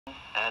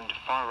and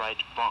far-right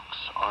Vox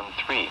on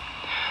 3.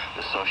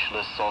 The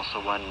Socialists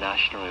also won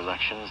national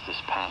elections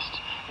this past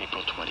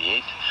April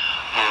 28th,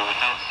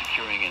 without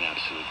securing an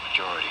absolute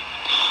majority.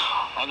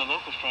 On the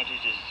local front,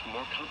 it is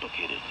more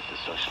complicated. The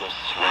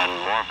Socialists won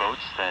more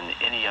votes than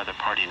any other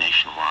party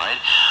nationwide,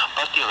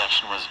 but the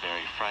election was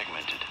very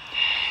fragmented.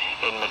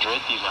 In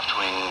Madrid, the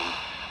left-wing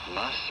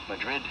Mas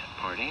Madrid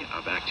party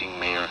of acting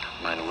Mayor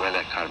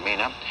Manuela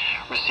Carmena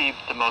received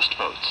the most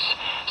votes,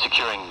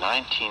 securing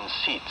 19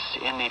 seats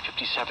in the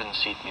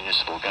 57-seat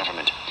municipal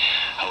government.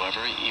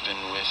 However, even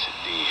with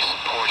the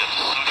support of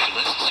the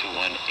Socialists, who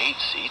won 8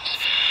 seats,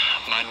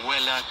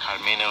 Manuela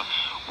Carmena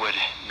would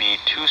be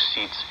 2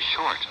 seats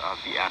short of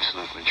the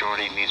absolute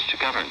majority needed to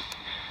govern.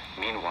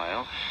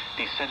 Meanwhile,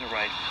 the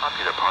center-right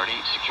Popular Party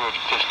secured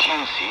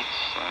 15 seats,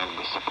 and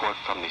with support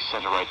from the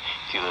center-right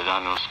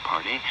Ciudadanos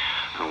Party,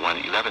 who won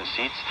 11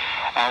 seats,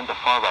 and the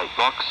far-right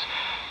Vox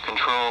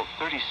control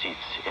 30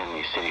 seats in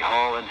the City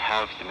Hall and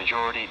have the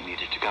majority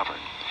needed to govern.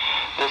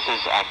 This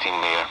is acting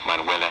Mayor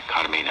Manuela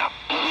Carmena.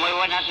 Muy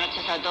buenas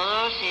noches a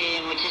todos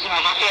y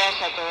muchísimas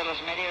gracias a todos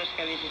los medios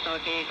que habéis estado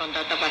aquí con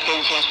tanta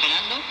paciencia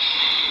esperando.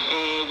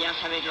 Ya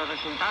sabéis los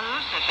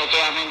resultados.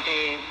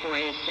 Efectivamente,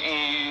 pues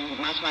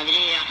Mas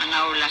Madrid ha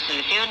ganado las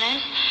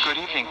elecciones. Good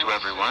evening to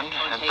everyone,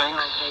 and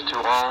thanks to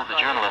all the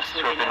journalists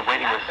who have been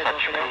waiting with such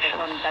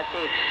patience.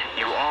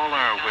 You all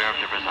are aware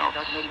of the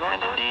results,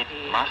 and indeed,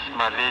 Mas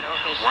Madrid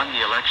won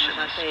the elections.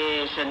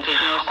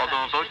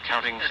 Although vote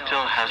counting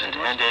still hasn't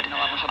ended,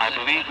 I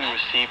believe we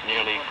received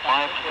nearly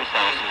 500,000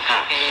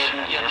 votes,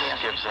 and this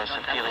gives us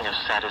a feeling of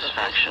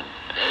satisfaction.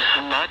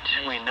 But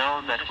we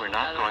know that we're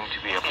not going to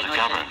be able to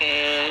govern,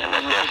 and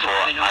that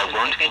therefore I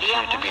won't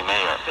continue to be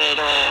mayor.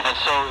 And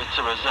so it's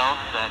a result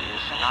that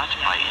is not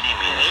by any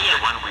means the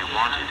one we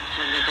wanted,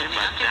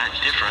 but that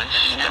difference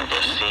that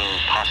was seen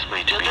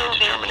possibly to be a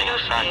determining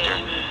factor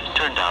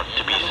turned out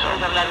to be so.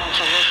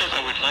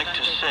 I would like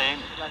to say,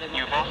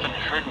 you've often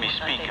heard me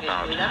speak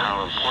about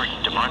how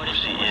important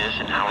democracy is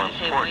and how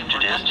important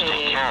it is to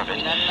take care of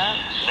it.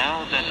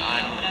 Now that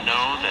I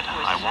know that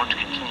I won't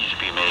continue to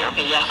be mayor,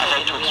 I'd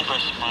like to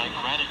express my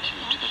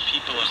gratitude to the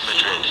people of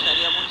Madrid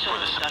for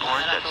the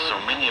support that so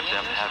many of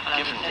them have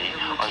given me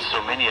on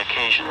so many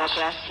occasions.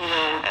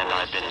 And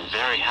I've been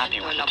very happy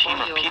with the team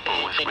of people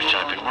with which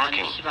I've been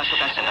working.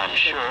 And I'm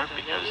sure,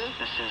 because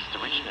this is the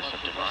richness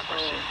of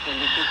democracy,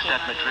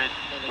 that Madrid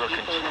will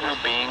continue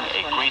being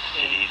a great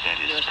city that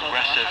is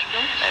progressive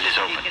and is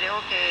open.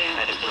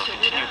 And it will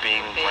continue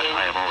being what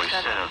I have always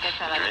said of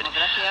Madrid,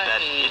 that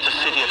it's a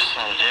city of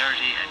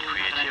solidarity and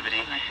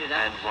creativity,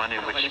 and one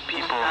in which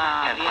people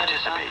can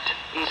participate.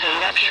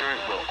 I'm sure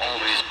it will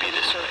always be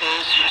this way.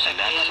 And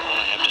that's all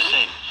I have to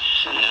say.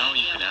 Now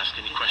you can ask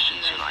any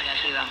questions you like.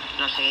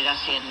 No seguirá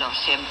siendo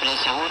siempre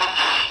segura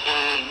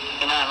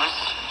y nada más.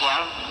 Ya,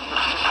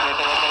 lo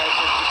que queráis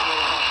es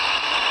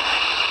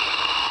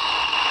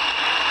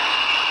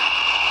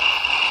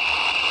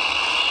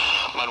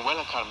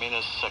Manuela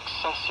Carmena's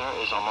successor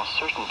is almost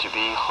certain to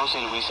be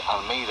José Luis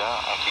Almeida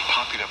of the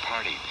Popular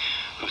Party,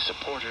 whose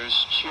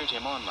supporters cheered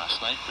him on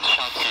last night with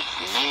shouts of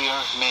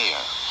 "Mayor,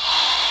 Mayor."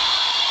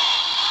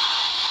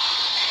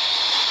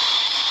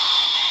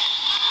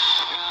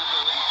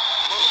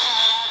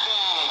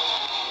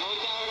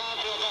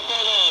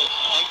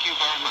 Thank you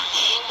very much.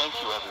 Thank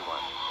you,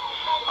 everyone.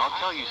 I'll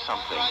tell you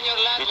something.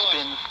 It's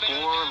been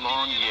 4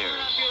 long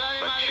years,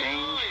 but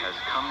change has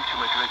come to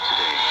Madrid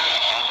today.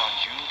 And on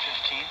June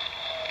 15th,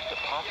 the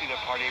Popular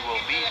Party will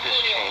lead this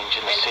change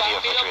in the city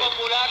of Madrid.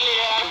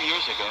 2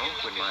 years ago,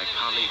 when my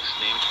colleagues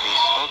named me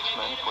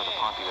spokesman for the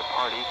Popular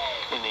Party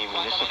in the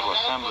Municipal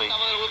Assembly,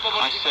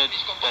 I said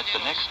that the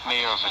next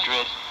mayor of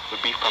Madrid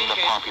would be from the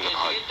Popular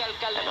Party,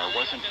 and I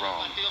wasn't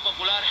wrong.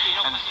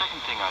 And the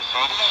second thing I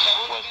said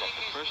was that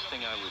the first thing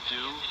I would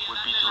do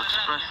would be to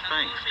express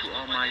thanks to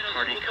all my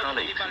party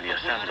colleagues in the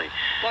Assembly,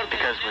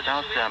 because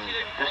without them,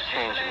 this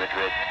change in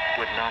Madrid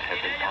would not have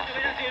been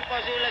possible.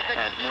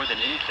 And more than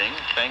anything,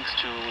 thanks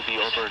to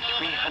the over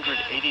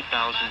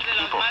 380,000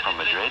 people from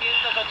Madrid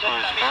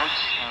whose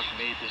votes have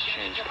made this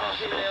change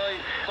possible.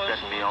 Let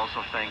me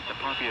also thank the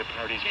Popular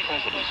Party's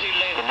president,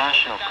 the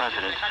national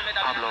president,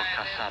 Pablo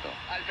Casado.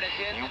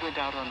 You went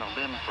out on a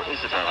limb for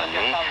Isabel and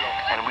me,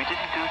 and we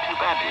didn't do too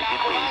badly, did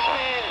we, Isa?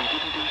 We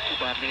didn't do too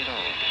badly at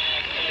all.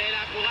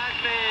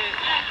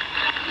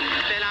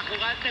 Te la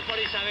jugaste por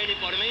Isabel y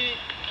por mí.